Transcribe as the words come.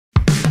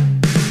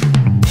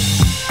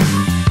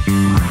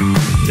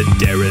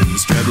Daren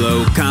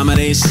Streblow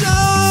Comedy Show.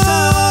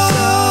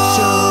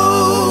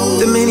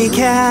 The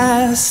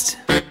Minicast.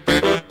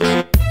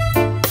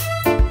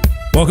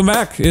 Welcome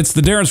back. It's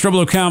the Daren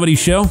Streblow Comedy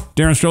Show.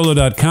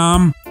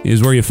 DarenStreblow.com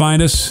is where you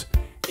find us.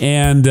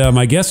 And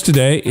my guest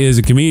today is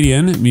a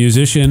comedian,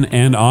 musician,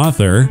 and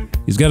author.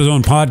 He's got his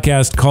own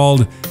podcast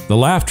called The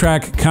Laugh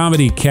Track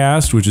Comedy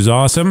Cast, which is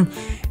awesome.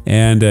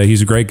 And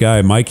he's a great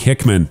guy, Mike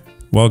Hickman.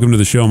 Welcome to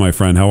the show, my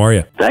friend. How are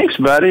you? Thanks,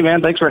 buddy,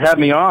 man. Thanks for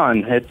having me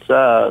on.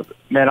 It's,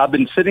 man, I've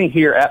been sitting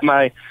here at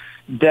my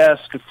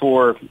desk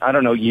for, I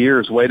don't know,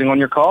 years waiting on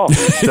your call.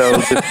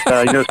 So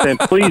just, saying,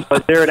 please,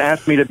 let Daren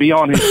ask me to be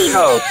on his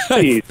show,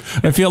 please.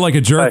 I feel like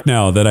a jerk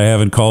now that I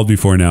haven't called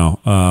before now.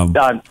 I'm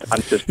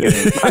just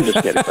kidding. I'm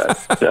just kidding.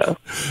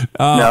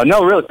 But,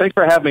 no, really, thanks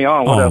for having me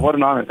on. What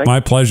an honor. My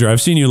pleasure.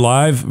 I've seen you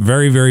live.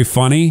 Very, very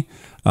funny.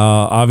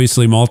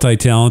 Obviously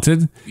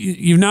multi-talented.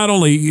 You've not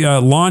only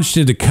launched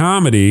into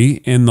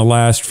comedy in the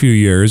last few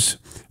years,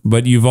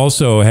 but you've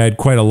also had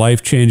quite a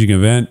life-changing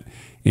event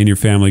in your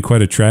family,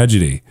 quite a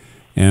tragedy.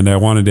 And I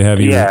wanted to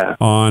have you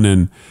on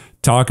and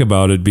talk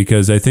about it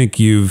because I think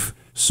you've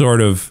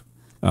sort of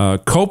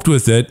coped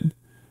with it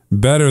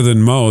better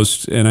than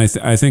most. And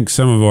I think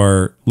some of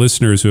our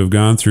listeners who have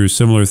gone through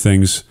similar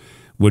things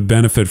would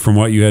benefit from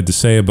what you had to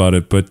say about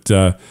it. But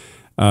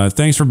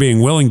thanks for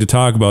being willing to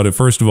talk about it,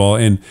 first of all.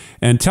 And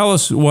tell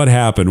us what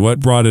happened,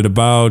 what brought it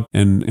about,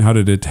 and how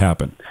did it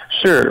happen?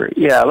 Sure.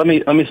 Yeah, let me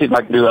see if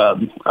I can do a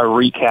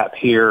recap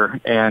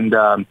here. And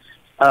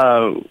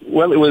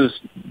well, it was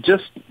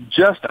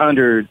just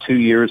under 2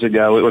 years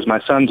ago. It was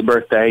my son's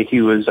birthday. He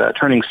was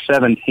turning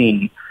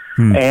 17.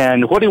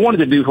 And what he wanted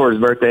to do for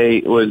his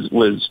birthday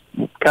was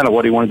kind of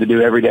what he wanted to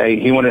do every day.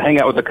 He wanted to hang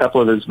out with a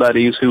couple of his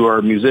buddies who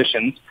are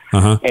musicians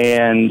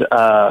and,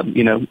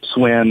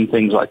 swim,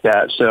 things like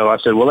that. So I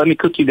said, well, let me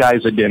cook you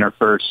guys a dinner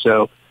first.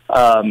 So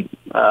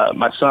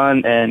my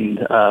son and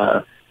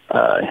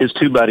his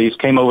two buddies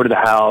came over to the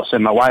house,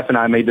 and my wife and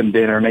I made them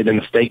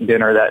a steak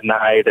dinner that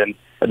night. And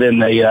then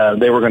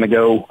they were going to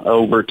go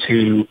over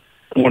to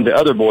one of the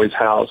other boys'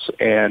 house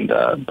and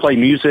play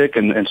music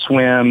and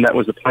swim. That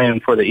was the plan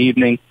for the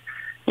evening.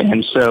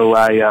 And so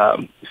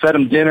I fed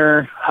them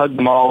dinner, hugged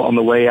them all on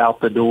the way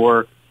out the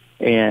door,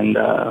 and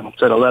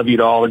said I love you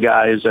to all the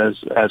guys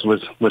as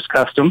was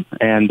custom.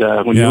 And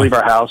when you leave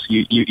our house,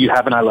 you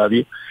have an I love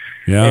you.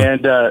 Yeah.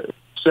 And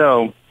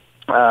so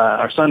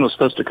our son was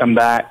supposed to come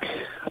back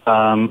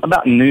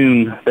about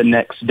noon the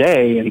next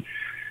day, and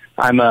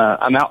I'm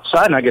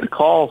outside and I get a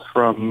call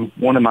from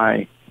one of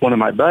my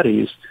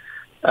buddies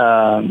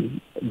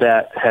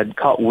that had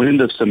caught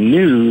wind of some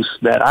news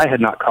that I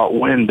had not caught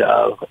wind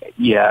of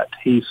yet.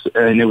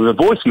 And it was a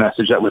voice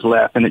message that was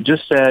left, and it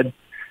just said,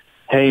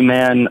 "Hey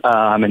man,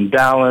 I'm in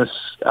Dallas.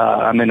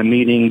 I'm in a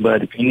meeting,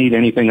 but if you need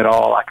anything at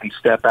all, I can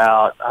step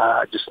out.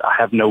 I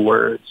have no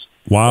words."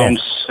 Wow. And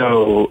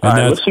so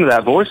I listened to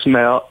that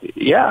voicemail.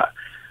 Yeah.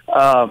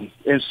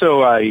 And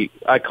so I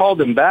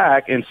called him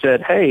back and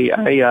said, "Hey,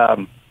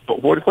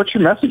 what's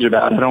your message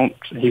about?"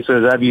 He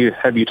says, "Have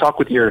you talked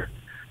with your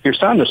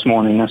son this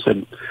morning?" I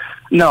said,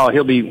 "No,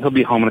 he'll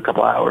be home in a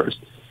couple hours."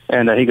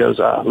 And he goes,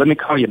 "Let me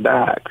call you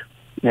back."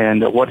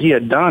 And what he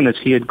had done is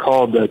he had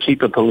called the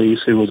chief of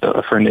police, who was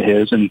a friend of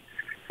his, and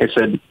he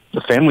said,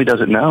 "The family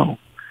doesn't know."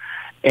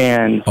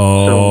 And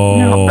so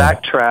now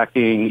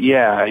backtracking,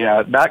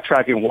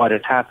 what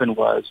had happened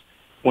was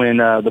when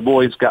the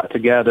boys got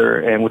together,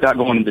 and without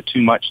going into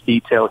too much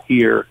detail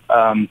here,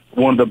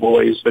 one of the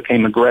boys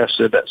became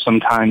aggressive at some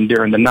time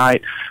during the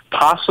night,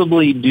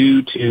 possibly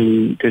due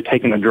to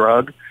taking a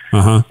drug,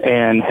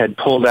 and had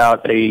pulled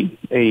out a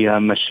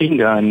machine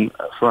gun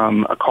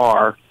from a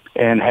car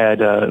and had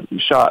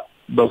shot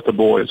both the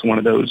boys, one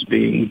of those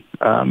being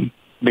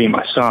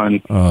my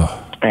son.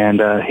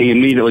 And he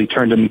immediately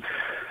turned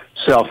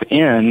himself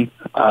in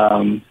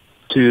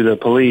to the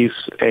police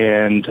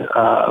and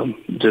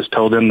just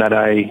told them that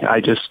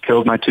I just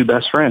killed my two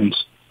best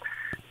friends.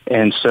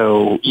 And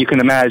so you can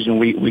imagine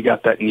we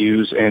got that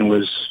news and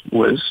was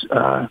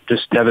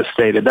just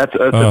devastated. That's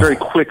a very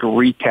quick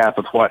recap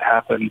of what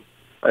happened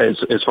as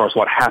far as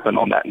what happened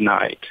on that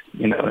night.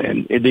 And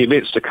the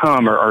events to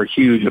come are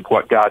huge of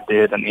what God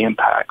did and the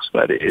impacts.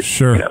 But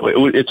it's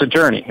a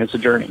journey. It's a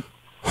journey.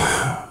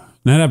 That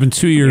happened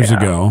 2 years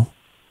ago.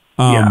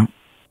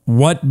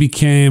 What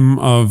became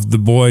of the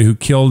boy who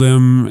killed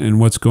him, and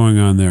what's going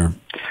on there?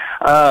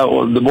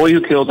 Well, the boy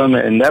who killed him,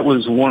 and that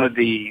was one of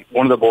the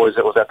boys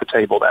that was at the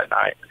table that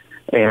night,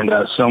 and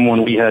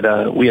someone we had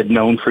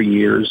known for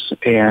years,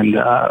 and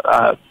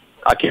I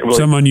can't really.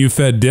 Someone you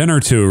fed dinner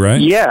to, right?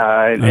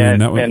 Yeah,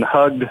 and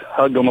hugged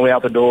on the way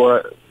out the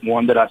door.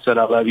 One that I said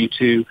I love you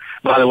to.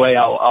 By the way,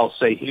 I'll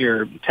say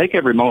here, take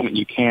every moment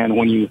you can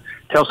when you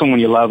tell someone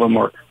you love them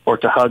or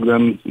to hug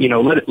them.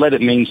 Let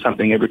it mean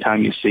something every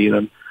time you see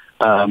them.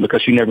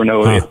 Because you never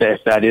know if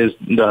that is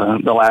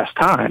the last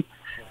time.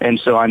 And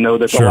so I know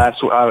that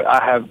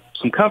I have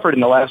some comfort in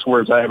the last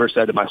words I ever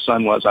said to my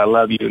son was, "I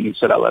love you," and he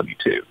said, "I love you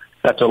too."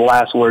 That's the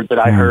last word that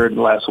I heard,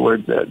 the last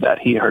word that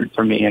he heard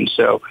from me. And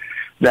so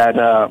that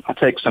I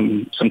take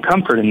some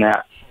comfort in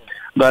that.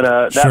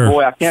 But that Sure,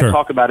 boy, I can't sure.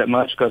 talk about it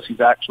much because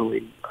he's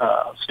actually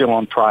still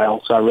on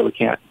trial, so I really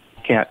can't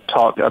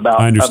talk about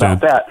I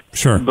understand. that.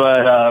 Sure.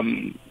 But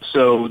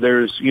so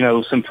there's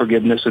some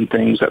forgiveness and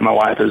things that my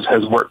wife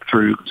has worked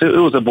through. So it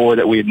was a boy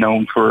that we had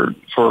known for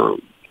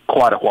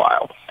quite a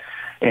while,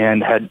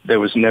 and there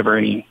was never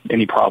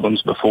any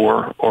problems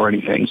before or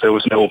anything. So there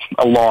was no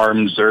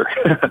alarms or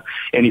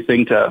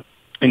anything to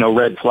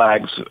red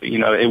flags.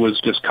 It was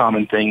just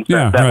common things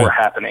that right. were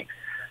happening.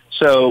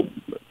 So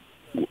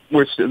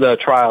the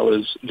trial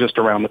is just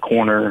around the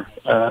corner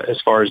as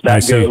far as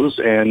that goes,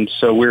 and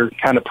so we're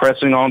kind of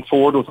pressing on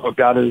forward with what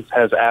God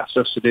has asked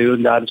us to do,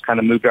 and God has kind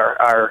of moved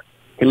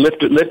He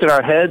lifted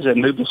our heads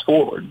and moved us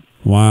forward.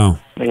 Wow.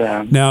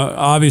 Yeah. Now,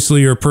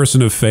 obviously, you're a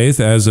person of faith,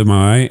 as am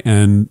I,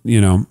 and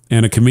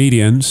and a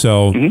comedian.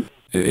 So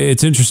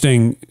it's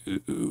interesting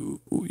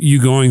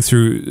you going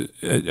through.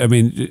 I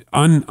mean,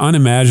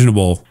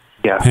 unimaginable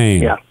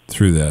pain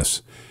through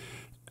this.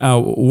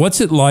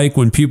 What's it like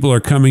when people are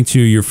coming to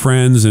your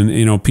friends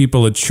and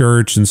people at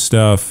church and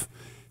stuff?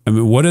 I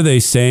mean, what are they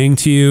saying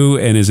to you,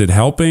 and is it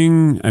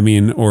helping? I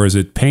mean, or is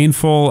it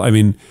painful? I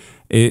mean,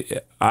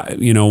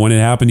 when it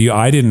happened to you,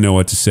 I didn't know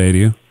what to say to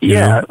you.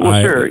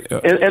 Sure,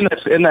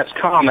 and that's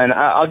common.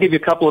 I'll give you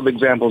a couple of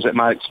examples that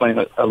might explain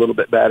it a little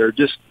bit better.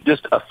 Just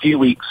a few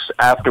weeks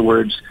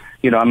afterwards,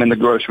 I'm in the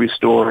grocery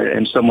store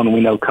and someone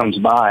we know comes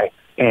by.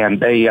 And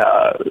they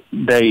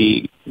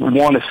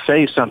want to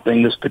say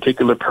something, this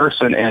particular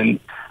person, and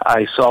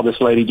I saw this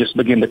lady just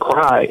begin to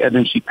cry, and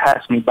then she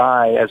passed me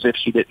by as if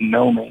she didn't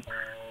know me.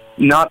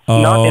 Not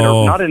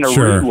in a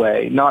rude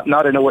way,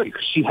 not in a way,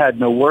 because she had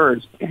no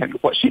words. And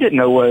what she didn't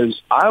know was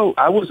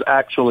I was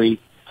actually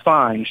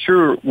fine.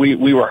 Sure,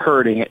 we were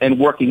hurting and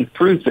working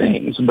through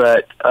things,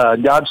 but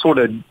God sort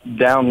of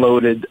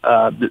downloaded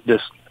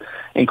this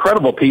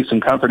incredible peace and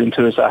comfort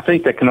into us. I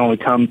think that can only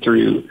come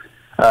through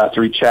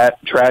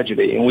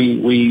tragedy.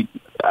 And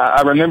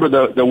I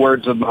remember the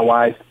words of my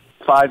wife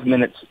 5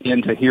 minutes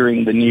into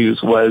hearing the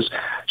news was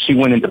she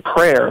went into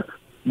prayer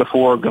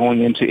before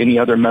going into any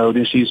other mode,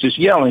 and she's just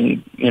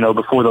yelling,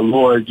 before the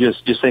Lord,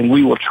 just saying,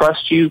 "We will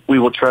trust you, we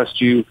will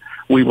trust you,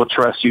 we will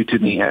trust you to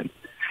the end."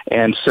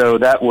 And so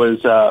that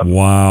was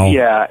wow.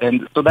 Yeah,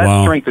 and so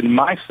that strengthened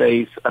my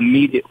faith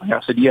immediately.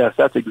 I said, "Yes,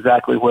 that's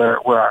exactly where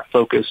our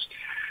focus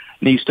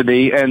needs to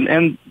be."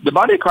 And the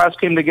body of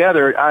Christ came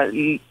together.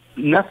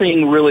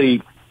 Nothing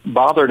really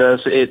bothered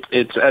us.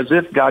 It's as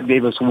if God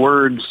gave us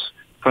words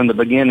from the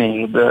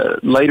beginning.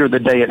 Later the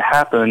day it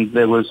happened,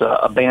 there was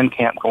a band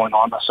camp going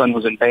on. My son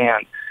was in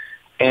band,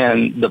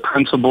 and the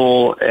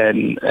principal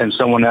and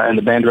someone and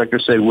the band director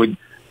said,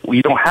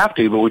 you don't have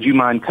to, but would you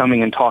mind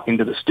coming and talking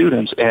to the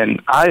students?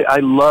 And I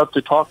love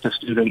to talk to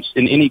students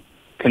in any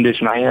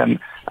condition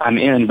I'm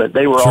in, but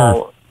they were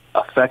all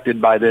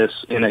affected by this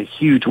in a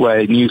huge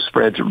way. News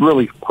spreads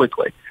really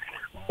quickly.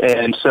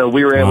 And so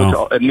we were able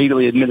to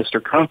immediately administer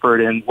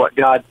comfort, and what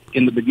God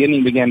in the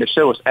beginning began to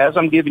show us, as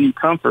I'm giving you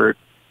comfort,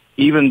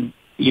 even,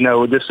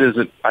 this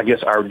isn't, I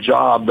guess, our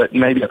job, but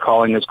maybe a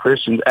calling as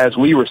Christians, as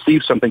we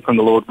receive something from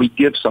the Lord, we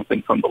give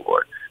something from the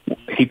Lord.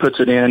 He puts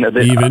it in.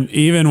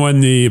 Even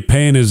when the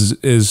pain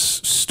is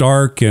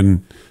stark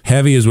and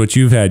heavy as what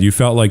you've had, you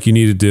felt like you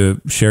needed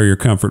to share your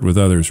comfort with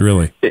others,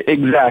 really.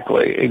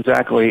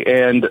 Exactly.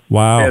 And,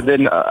 wow. And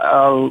then,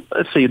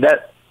 let's see,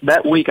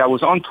 that week I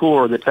was on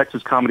tour, the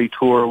Texas Comedy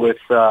Tour, with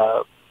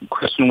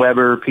Kristen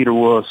Weber, Peter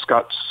Willis,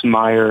 Scott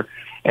Smeyer,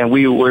 and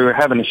we were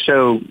having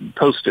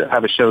supposed to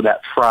have a show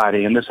that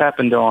Friday, and this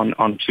happened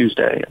on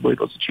Tuesday. I believe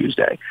it was a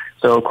Tuesday.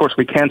 So, of course,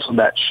 we canceled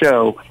that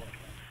show,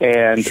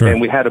 and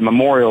we had a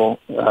memorial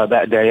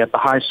that day at the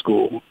high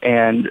school.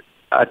 And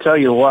I tell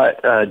you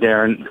what,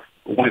 Daren,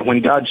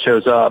 when God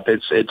shows up,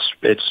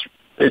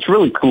 it's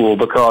really cool,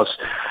 because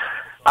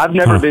I've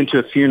never been to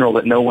a funeral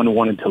that no one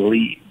wanted to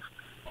leave.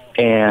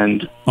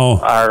 And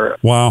our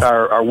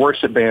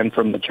worship band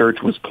from the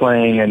church was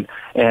playing,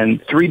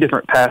 and three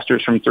different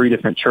pastors from three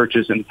different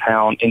churches in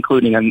town,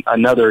 including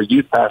another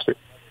youth pastor,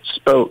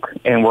 spoke,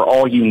 and were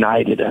all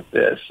united at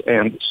this.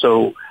 And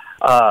so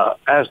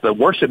as the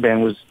worship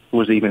band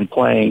was even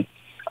playing,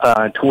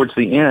 towards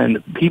the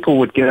end, people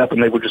would get up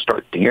and they would just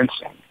start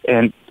dancing.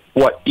 And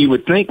what you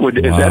would think is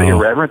that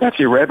irreverent? That's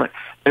irreverent.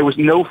 There was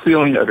no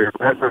feeling of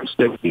irreverence.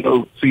 There was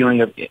no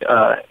feeling of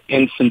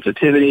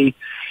insensitivity.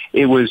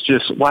 It was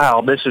just,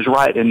 wow, this is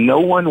right. And no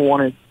one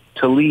wanted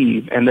to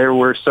leave. And there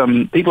were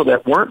some people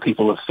that weren't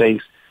people of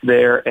faith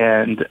there.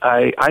 And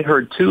I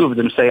heard two of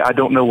them say, "I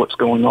don't know what's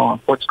going on.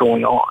 What's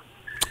going on?"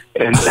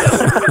 And,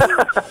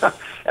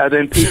 and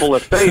then people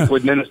of faith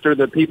would minister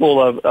to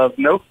people of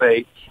no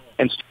faith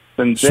and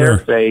strengthen their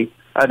faith.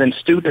 Then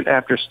student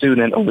after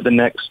student over the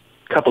next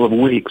couple of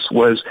weeks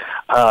was,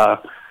 "I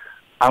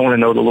want to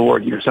know the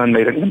Lord. Your son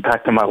made an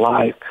impact on my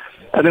life."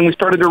 And then we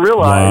started to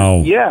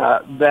realize,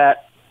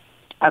 that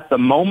at the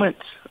moment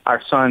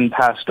our son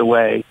passed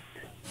away,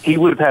 he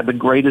would have had the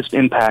greatest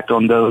impact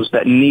on those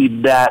that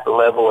need that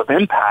level of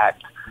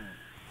impact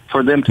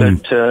for them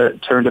to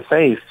turn to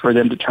faith, for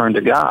them to turn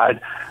to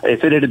God.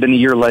 If it had been a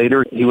year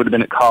later, he would have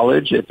been at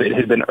college. If it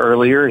had been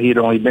earlier, he had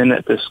only been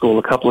at this school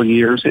a couple of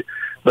years.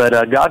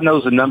 But God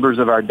knows the numbers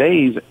of our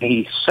days, and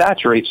he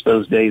saturates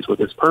those days with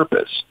his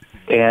purpose.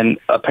 And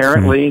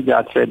apparently,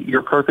 God said,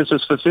 your purpose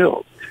is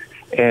fulfilled.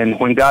 And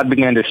when God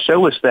began to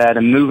show us that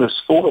and move us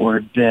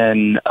forward,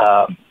 then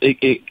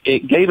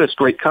it gave us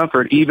great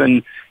comfort,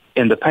 even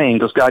in the pain,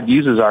 because God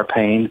uses our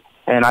pain.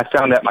 And I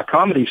found that my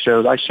comedy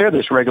shows, I share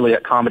this regularly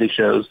at comedy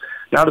shows,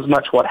 not as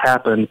much what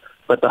happened,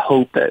 but the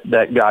hope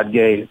that God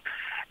gave.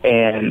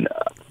 And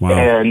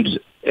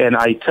and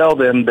I tell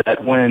them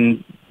that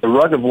when the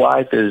rug of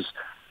life is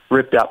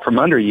ripped out from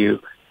under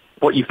you,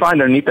 what you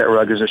find underneath that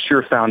rug is a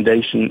sure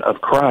foundation of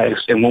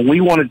Christ. And when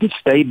we wanted to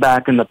stay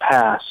back in the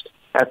past,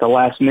 at the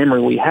last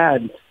memory we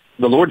had,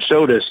 the Lord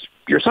showed us,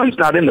 your son's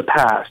not in the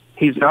past.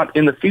 He's not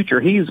in the future.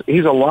 He's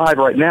alive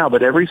right now,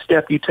 but every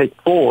step you take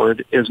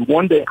forward is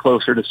one day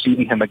closer to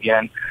seeing him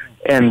again,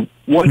 and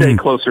one day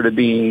closer to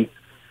being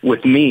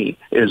with me.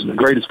 Is the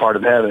greatest part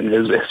of heaven,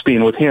 is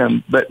being with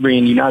him, but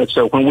being united.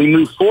 So when we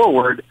move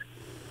forward,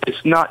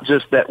 it's not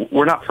just that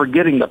we're not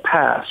forgetting the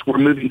past. We're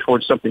moving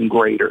towards something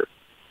greater.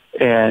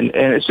 And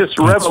it's just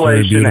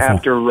revelation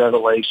after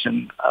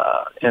revelation.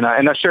 And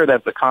I share that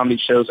at the comedy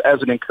shows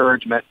as an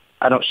encouragement.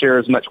 I don't share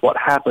as much what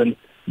happened,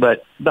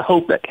 but the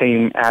hope that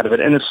came out of it,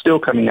 and is still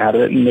coming out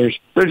of it, and there's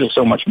just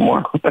so much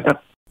more.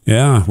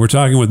 Yeah, we're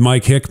talking with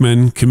Mike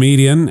Hickman,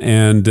 comedian,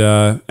 and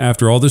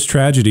after all this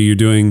tragedy, you're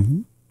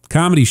doing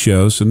comedy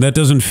shows, and that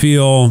doesn't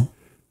feel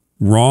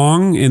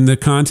wrong in the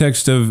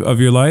context of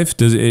your life?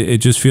 Does it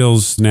just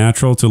feels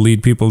natural to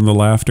lead people into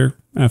laughter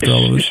after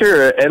all of this?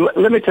 Sure, and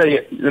let me tell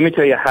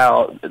you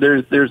how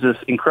there's this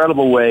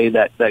incredible way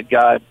that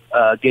God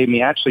gave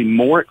me actually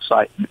more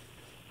excitement,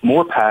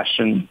 more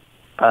passion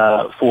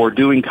for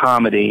doing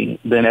comedy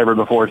than ever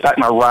before. In fact,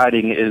 my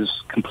writing is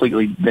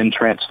completely been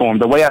transformed.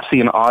 The way I see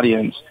an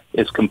audience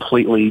is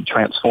completely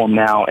transformed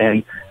now.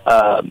 And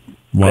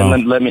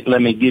and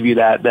let me give you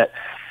that.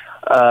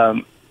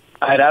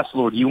 I had asked the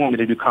Lord, "You want me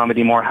to do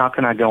comedy more? How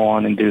can I go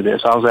on and do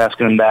this?" I was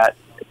asking him that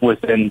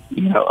within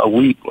a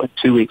week,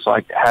 2 weeks.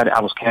 I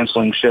was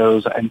canceling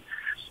shows, and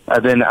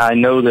then I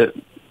know that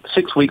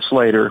 6 weeks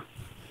later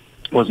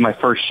was my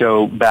first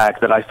show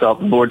back that I felt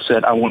the Lord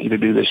said, "I want you to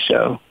do this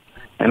show."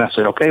 And I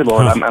said, "Okay,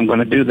 Lord, I'm going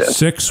to do this."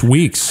 6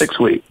 weeks. 6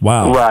 weeks.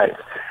 Wow. Right.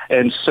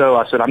 And so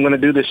I said, "I'm going to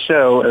do this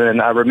show."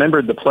 And I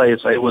remembered the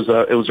place. It was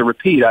a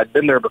repeat. I'd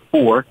been there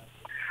before,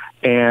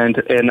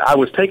 and I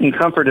was taking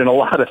comfort in a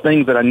lot of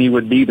things that I knew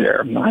would be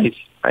there.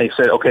 I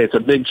said, "Okay, it's a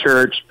big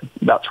church,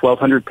 about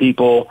 1,200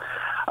 people.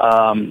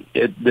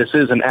 This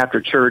is an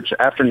after-church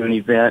afternoon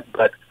event,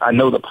 but I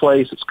know the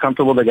place. It's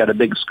comfortable. They got a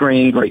big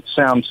screen, great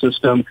sound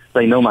system.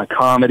 They know my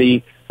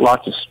comedy.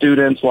 Lots of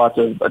students, lots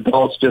of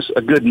adults, just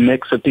a good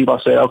mix of people." I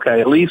say, "Okay,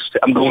 at least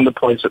I'm going to a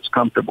place that's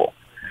comfortable."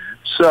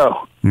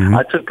 So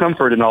I took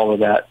comfort in all of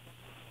that.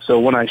 So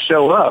when I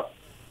show up,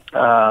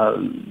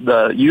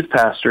 the youth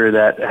pastor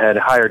that had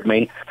hired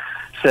me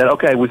said,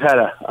 "Okay, we've had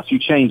a few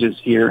changes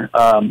here.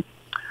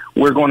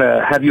 We're going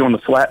to have you on the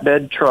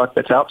flatbed truck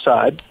that's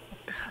outside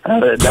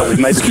that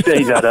we made the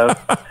stage out of."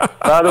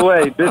 By the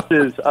way,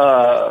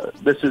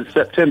 this is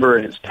September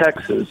and it's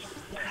Texas.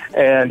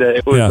 And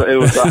it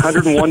was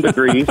 101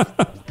 degrees,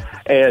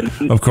 and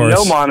of course,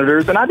 no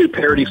monitors. And I do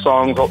parody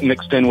songs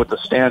mixed in with the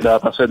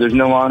stand-up. I said, "There's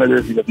no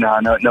monitors." He goes,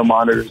 "No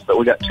monitors, but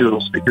we got two little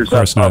speakers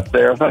up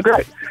there." I thought,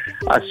 "Great."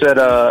 I said,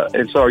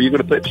 "And so are you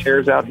going to put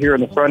chairs out here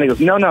in the front?" He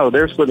goes, No,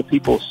 there's where the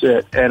people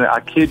sit." And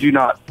I kid you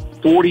not,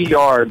 40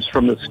 yards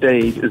from the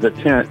stage is a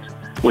tent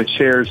with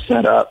chairs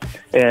set up.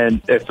 And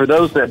for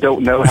those that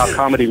don't know how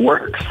comedy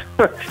works,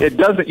 it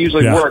doesn't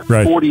usually work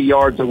 40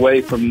 yards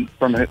away from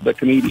the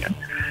comedian.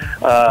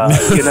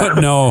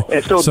 No.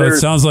 So it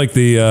sounds like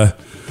the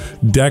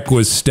deck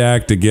was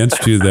stacked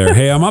against you there.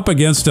 Hey, I'm up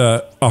against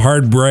a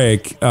hard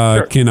break.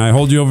 Sure. Can I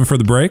hold you over for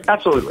the break?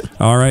 Absolutely.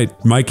 All right.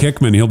 Mike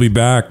Hickman, he'll be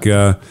back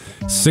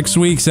 6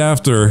 weeks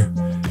after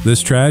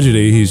this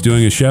tragedy. He's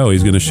doing a show.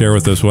 He's going to share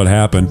with us what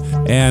happened.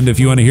 And if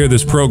you want to hear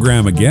this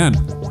program again,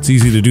 it's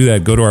easy to do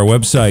that. Go to our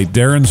website,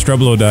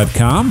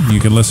 DarenStreblow.com.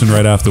 You can listen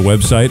right off the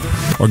website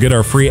or get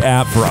our free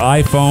app for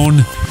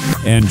iPhone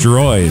and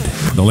Droid.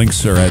 The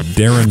links are at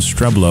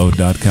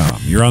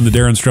DarenStreblow.com. You're on the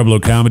Daren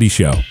Streblow Comedy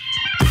Show.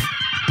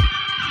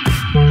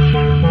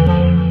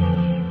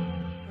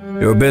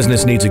 Your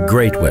business needs a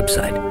great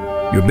website.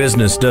 Your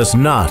business does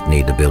not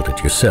need to build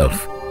it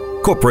yourself.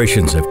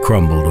 Corporations have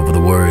crumbled over the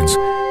words,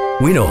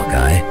 "We know a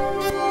guy."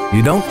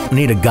 You don't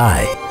need a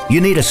guy.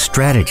 You need a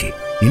strategy.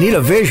 You need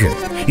a vision.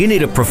 You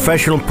need a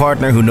professional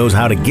partner who knows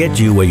how to get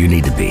you where you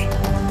need to be.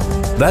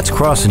 That's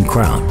Cross &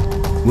 Crown.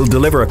 We'll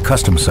deliver a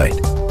custom site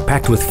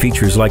packed with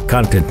features like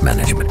content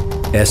management,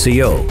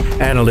 SEO,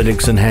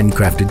 analytics, and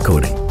handcrafted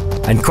coding.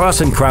 And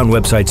Cross & Crown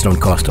websites don't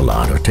cost a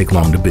lot or take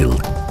long to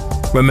build.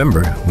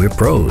 Remember, we're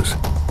pros.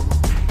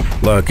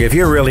 Look, if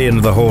you're really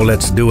into the whole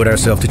let's do it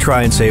ourselves to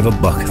try and save a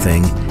buck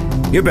thing,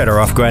 you're better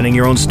off grinding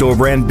your own store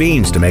brand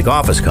beans to make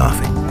office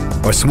coffee,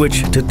 or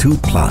switch to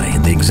 2-ply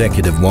in the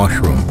executive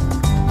washroom.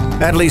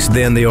 At least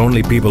then the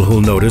only people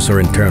who'll notice are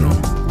internal.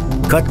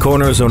 Cut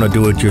corners on a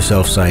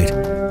do-it-yourself site,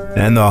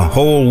 and the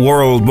whole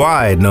world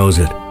wide knows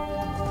it.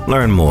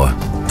 Learn more.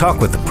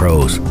 Talk with the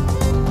pros.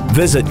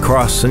 Visit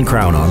Cross and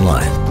Crown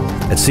online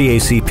at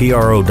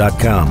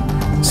cacpro.com.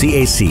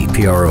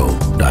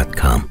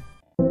 cacpro.com.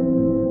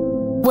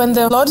 When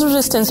the Lord's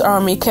Resistance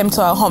Army came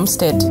to our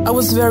homestead, I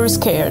was very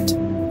scared.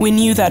 We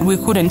knew that we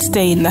couldn't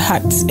stay in the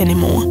huts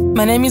anymore.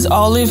 My name is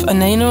Olive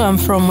Anaino. I'm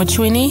from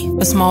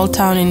Muchwini, a small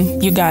town in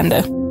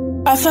Uganda.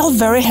 I felt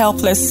very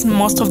helpless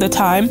most of the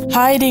time,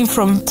 hiding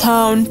from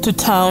town to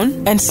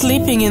town and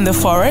sleeping in the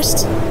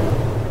forest.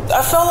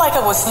 I felt like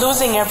I was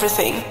losing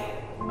everything.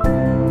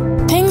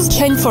 Things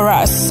changed for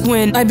us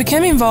when I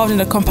became involved in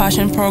the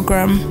Compassion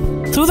Program.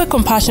 Through the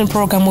Compassion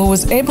Program, I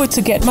was able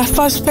to get my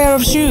first pair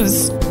of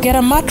shoes, get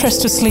a mattress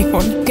to sleep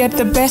on, get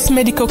the best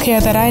medical care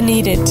that I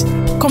needed.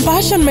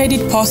 Compassion made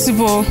it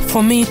possible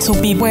for me to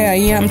be where I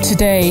am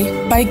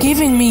today by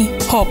giving me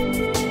hope.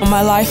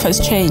 My life has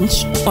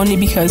changed only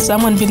because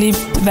someone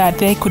believed that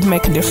they could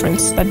make a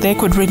difference, that they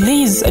could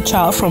release a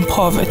child from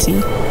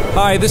poverty.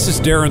 Hi, this is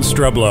Daren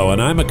Streblow,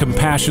 and I'm a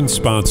Compassion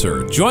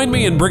sponsor. Join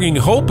me in bringing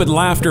hope and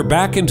laughter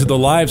back into the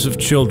lives of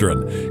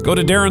children. Go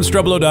to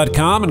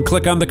DarenStreblow.com and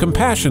click on the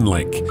Compassion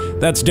link.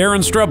 That's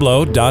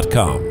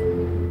DarenStreblow.com.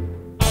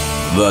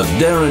 The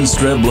Daren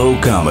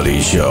Streblow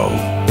Comedy Show.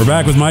 We're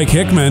back with Mike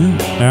Hickman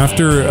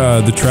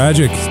after the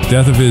tragic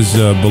death of his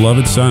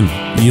beloved son,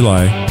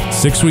 Eli.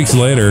 6 weeks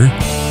later,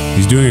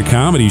 he's doing a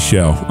comedy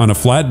show on a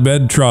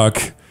flatbed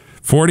truck,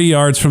 40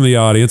 yards from the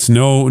audience,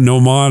 no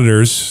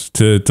monitors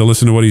to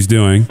listen to what he's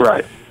doing.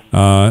 Right.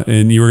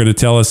 And you were going to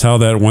tell us how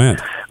that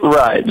went.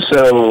 Right.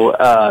 So,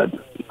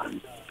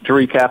 to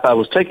recap, I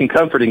was taking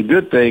comfort in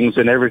good things,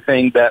 and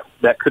everything that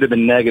could have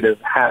been negative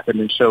happened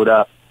and showed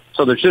up.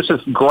 So there's just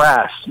this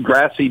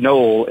grassy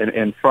knoll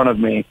in front of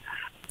me.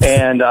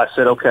 And I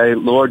said, okay,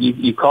 Lord,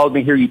 you called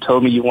me here. You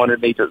told me you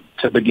wanted me to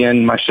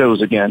begin my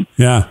shows again.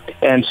 Yeah.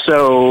 And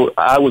so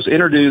I was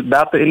introduced,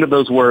 about the end of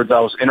those words,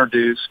 I was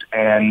introduced,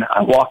 and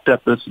I walked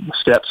up the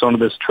steps onto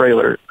this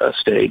trailer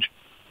stage.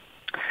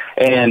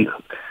 And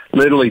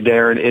literally,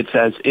 Darren, it's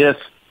as if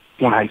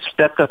when I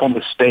stepped up on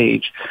the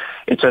stage,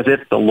 it's as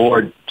if the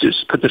Lord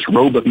just put this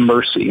robe of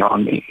mercy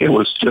on me. It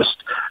was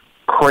just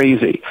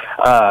crazy.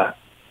 I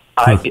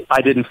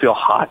didn't feel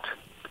hot.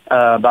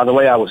 By the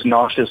way, I was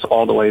nauseous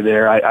all the way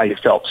there. I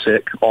felt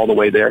sick all the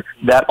way there.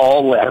 That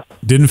all left.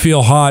 Didn't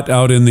feel hot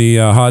out in the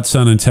hot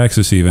sun in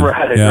Texas even.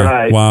 Right, yeah.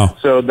 right. Wow.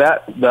 So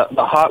the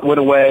hot went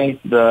away.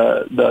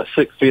 The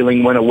sick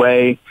feeling went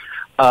away.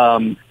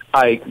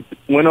 I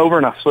went over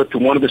and I flipped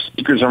one of the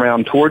speakers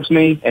around towards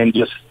me, and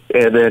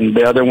then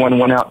the other one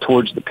went out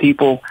towards the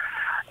people.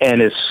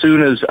 And as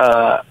soon as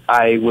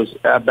I was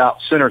about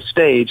center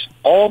stage,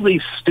 all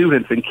these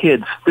students and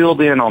kids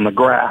filled in on the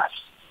grass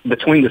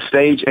between the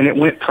stage, and it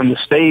went from the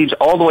stage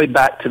all the way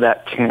back to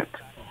that tent.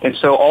 And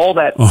so all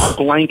that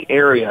blank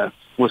area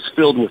was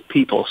filled with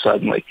people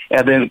suddenly.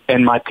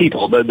 And my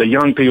people, the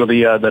young people,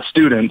 the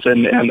students,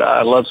 and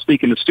I love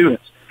speaking to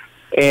students.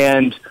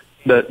 And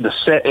the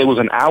set, it was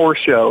an hour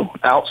show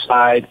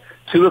outside,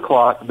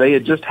 2:00. They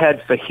had just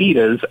had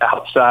fajitas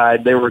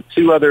outside. There were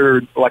two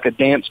other, like a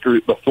dance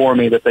group before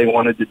me that they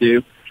wanted to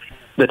do.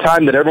 The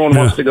time that everyone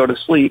wants to go to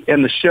sleep.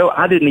 And the show,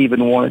 I didn't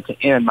even want it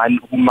to end. My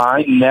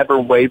mind never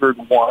wavered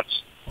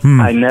once.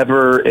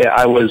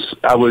 I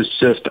was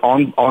just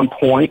on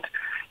point.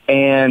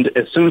 And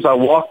as soon as I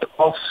walked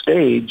off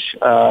stage,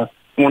 one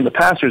of the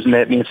pastors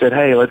met me and said,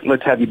 hey,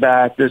 let's have you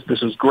back. This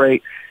was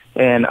great.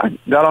 And I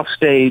got off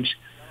stage.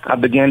 I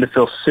began to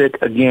feel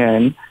sick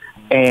again.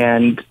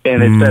 And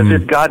it's as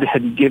if God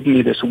had given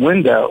me this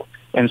window.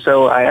 And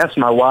so I asked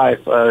my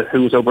wife,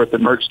 who was over at the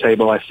merch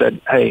table, I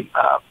said, hey,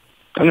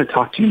 I'm going to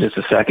talk to you in just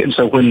a second.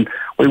 So when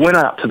we went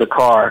out to the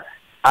car,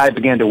 I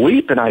began to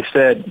weep, and I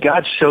said,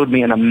 God showed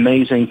me an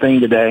amazing thing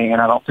today, and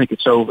I don't think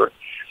it's over.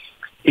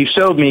 He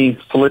showed me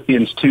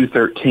Philippians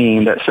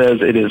 2:13 that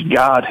says it is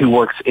God who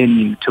works in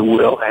you to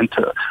will and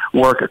to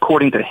work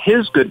according to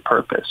his good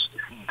purpose.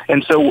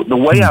 And so the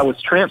way I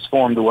was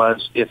transformed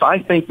was, if I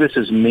think this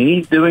is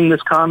me doing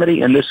this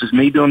comedy and this is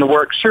me doing the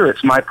work, sure,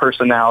 it's my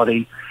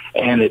personality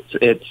and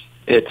it's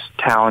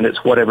talent,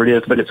 it's whatever it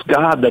is, but it's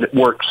God that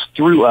works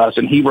through us.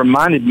 And he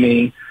reminded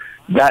me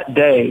that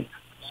day,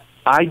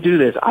 I do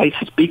this, I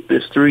speak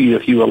this through you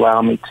if you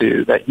allow me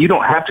to, that you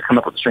don't have to come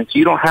up with the strength.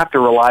 You don't have to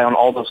rely on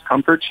all those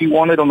comforts you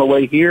wanted on the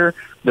way here,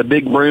 the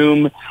big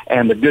room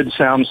and the good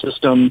sound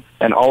system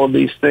and all of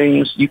these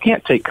things. You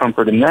can't take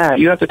comfort in that.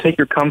 You have to take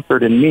your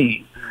comfort in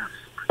me.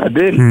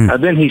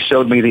 Then he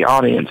showed me the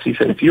audience. He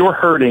said, if you're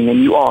hurting,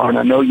 and you are, and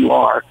I know you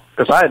are,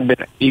 because I had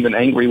been even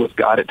angry with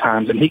God at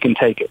times, and he can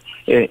take it.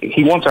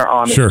 He wants our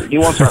honesty. Sure. He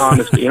wants our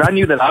honesty. And I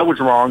knew that I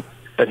was wrong,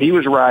 but he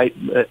was right.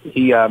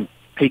 He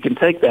can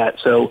take that.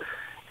 So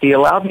he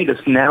allowed me to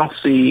now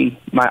see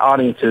my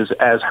audiences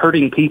as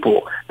hurting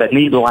people that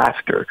need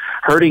laughter,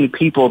 hurting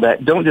people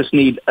that don't just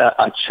need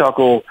a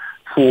chuckle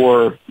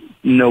for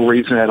no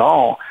reason at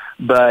all,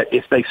 But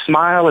if they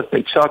smile, if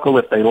they chuckle,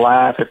 if they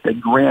laugh, if they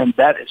grin,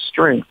 that is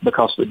strength,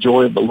 because the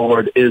joy of the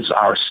Lord is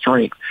our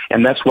strength.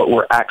 And that's what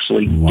we're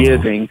actually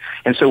giving.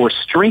 And so we're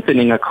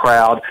strengthening a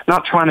crowd,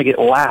 not trying to get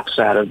laughs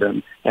out of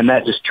them. And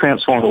that just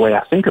transformed the way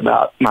I think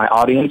about my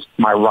audience,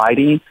 my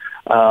writing.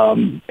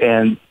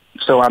 And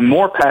so I'm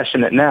more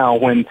passionate now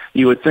when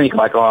you would think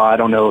like, oh, I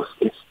don't know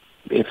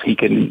if he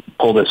can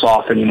pull this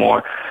off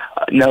anymore.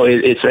 No,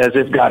 it's as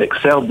if God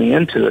excelled me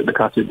into it,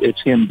 because it's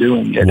him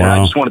doing it. Wow. And I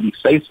just want to be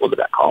faithful to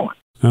that calling.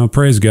 Oh,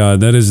 praise God.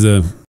 That is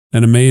an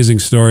amazing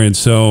story and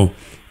so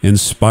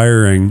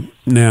inspiring.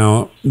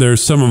 Now,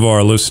 there's some of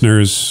our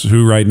listeners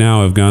who right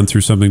now have gone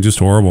through something just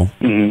horrible.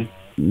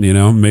 Mm-hmm. You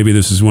know, maybe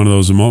this is one of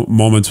those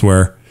moments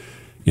where,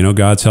 you know,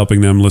 God's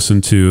helping them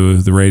listen to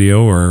the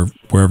radio or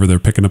wherever they're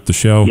picking up the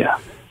show. Yeah.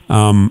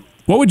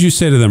 What would you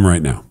say to them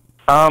right now?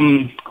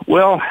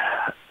 Well,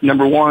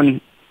 number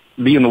one,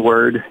 be in the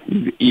Word.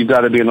 You've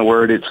got to be in the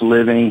Word. It's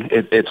living.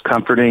 It's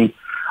comforting.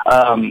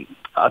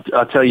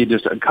 I'll tell you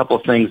just a couple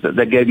of things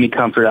that gave me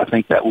comfort. I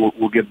think that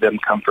will give them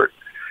comfort.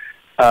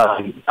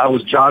 I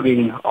was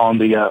jogging on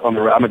the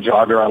I'm a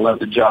jogger. I love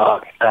to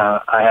jog.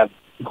 I have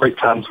great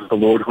times with the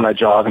Lord when I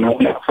jog, and I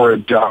went out for a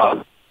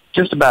jog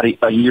just about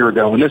a year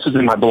ago. And this is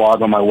in my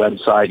blog on my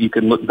website. You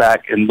can look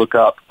back and look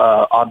up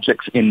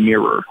objects in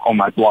mirror on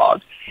my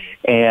blog,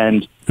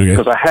 and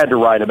because I had to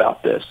write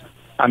about this.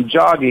 I'm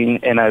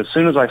jogging, and as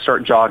soon as I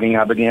start jogging,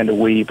 I began to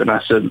weep, and I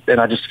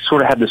just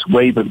sort of had this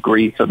wave of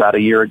grief about a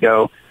year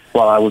ago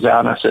while I was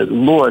out, and I said,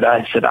 Lord,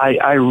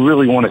 I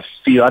really want to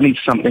feel, I need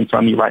something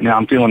from you right now.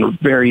 I'm feeling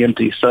very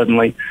empty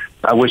suddenly.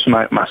 I wish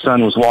my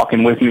son was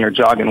walking with me or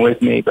jogging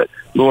with me, but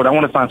Lord, I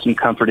want to find some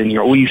comfort in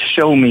you. Will you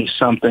show me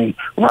something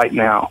right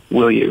now,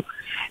 will you?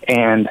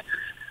 And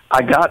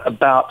I got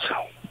about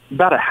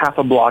a half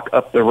a block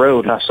up the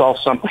road, and I saw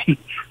something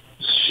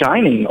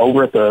shining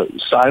over at the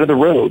side of the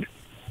road.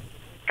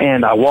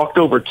 And I walked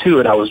over to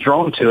it. I was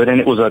drawn to it, and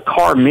it was a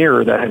car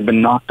mirror that had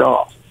been knocked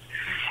off.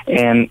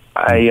 And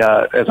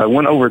as I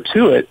went over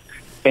to it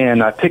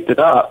and I picked it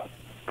up,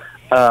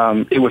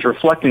 it was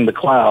reflecting the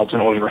clouds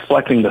and it was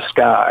reflecting the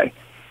sky.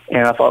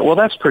 And I thought, well,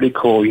 that's pretty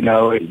cool. You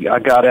know, I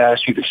got to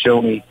ask you to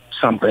show me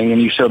something.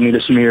 And you showed me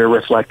this mirror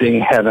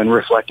reflecting heaven,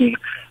 reflecting.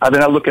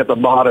 Then I look at the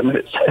bottom and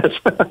it says,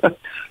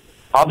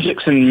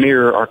 objects in the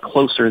mirror are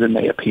closer than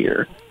they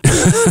appear.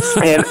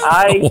 And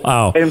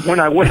and when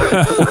I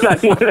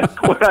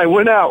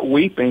went out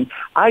weeping,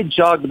 I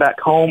jogged back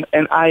home,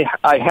 and I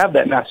have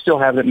that, and I still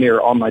have that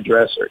mirror on my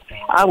dresser.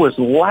 I was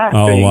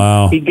laughing. Oh,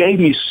 wow. He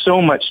gave me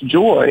so much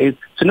joy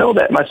to know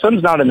that my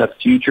son's not in the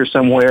future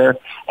somewhere.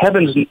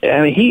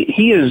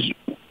 He is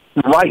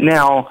right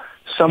now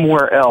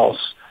somewhere else,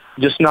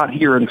 just not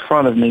here in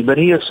front of me, but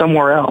he is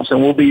somewhere else,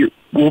 and we'll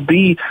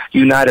be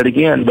united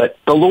again. But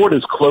the Lord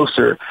is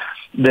closer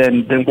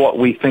than what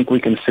we think we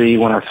can see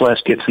when our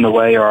flesh gets in the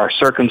way, or our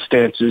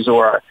circumstances,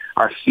 or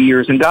our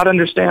fears. And God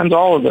understands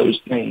all of those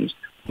things,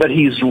 but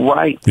he's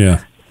right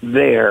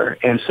there.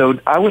 And so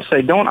I would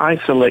say, don't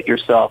isolate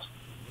yourself.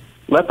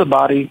 Let the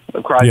body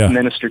of Christ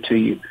minister to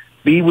you.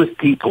 Be with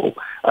people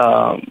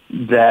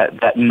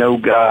that know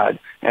God,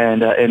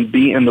 and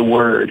be in the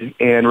Word.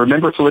 And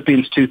remember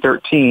Philippians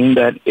 2:13,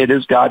 that it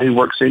is God who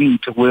works in you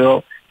to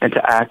will and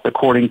to act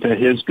according to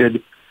his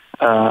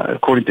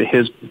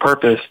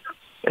purpose.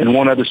 And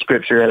one other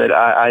scripture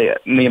that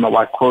me and my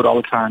wife quote all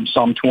the time,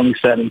 Psalm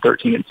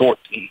 27:13 and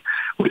 14,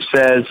 which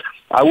says,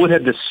 I would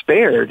have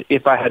despaired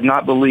if I had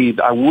not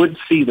believed I would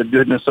see the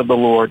goodness of the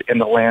Lord in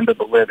the land of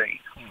the living.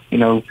 You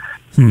know,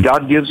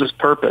 God gives us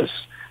purpose,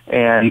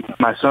 and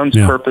my son's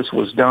purpose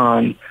was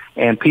done,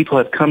 and people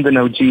have come to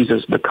know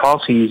Jesus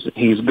because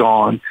he's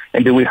gone.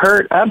 And do we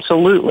hurt?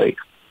 Absolutely.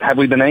 Have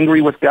we been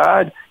angry with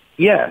God?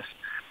 Yes.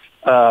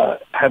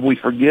 Have we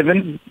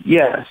forgiven?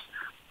 Yes.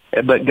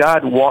 But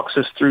God walks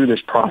us through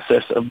this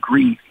process of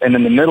grief, and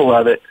in the middle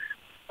of it,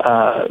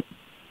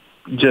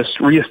 just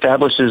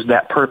reestablishes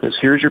that purpose.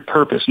 Here's your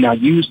purpose. Now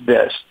use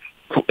this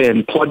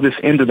and plug this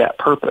into that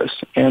purpose.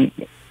 And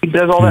he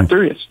does all that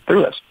through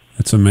us.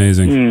 That's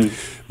amazing.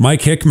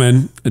 Mike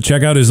Hickman,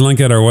 check out his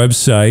link at our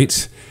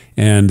website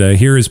and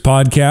hear his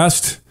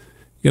podcast.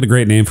 You got a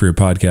great name for your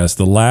podcast,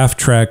 the Laugh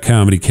Track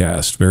Comedy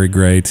Cast. Very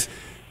great.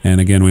 And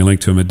again, we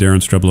link to him at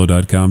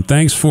DarenStreblow.com.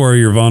 Thanks for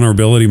your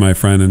vulnerability, my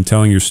friend, and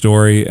telling your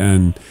story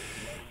and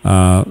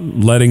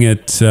letting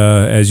it,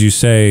 as you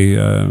say,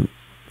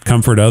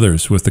 comfort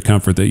others with the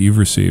comfort that you've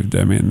received.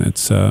 I mean,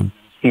 it's an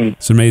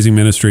amazing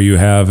ministry you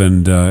have,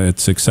 and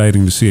it's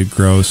exciting to see it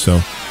grow.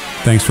 So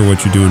thanks for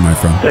what you're doing, my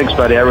friend. Thanks,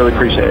 buddy. I really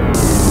appreciate it.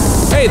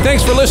 Hey,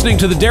 thanks for listening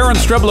to the Daren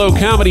Streblow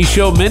Comedy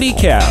Show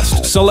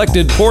minicast.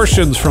 Selected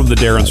portions from the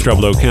Daren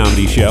Streblow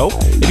Comedy Show.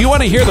 If you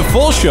want to hear the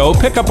full show,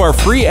 pick up our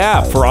free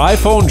app for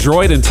iPhone,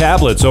 Droid, and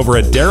tablets over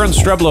at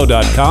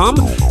DarenStreblow.com.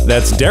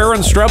 That's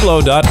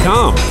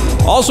DarenStreblow.com.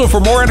 Also, for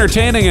more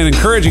entertaining and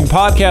encouraging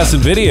podcasts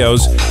and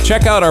videos,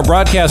 check out our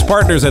broadcast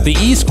partners at the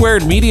E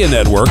Squared Media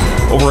Network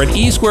over at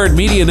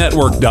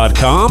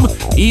eSquaredMediaNetwork.com,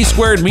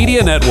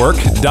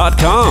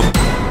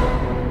 eSquaredMediaNetwork.com.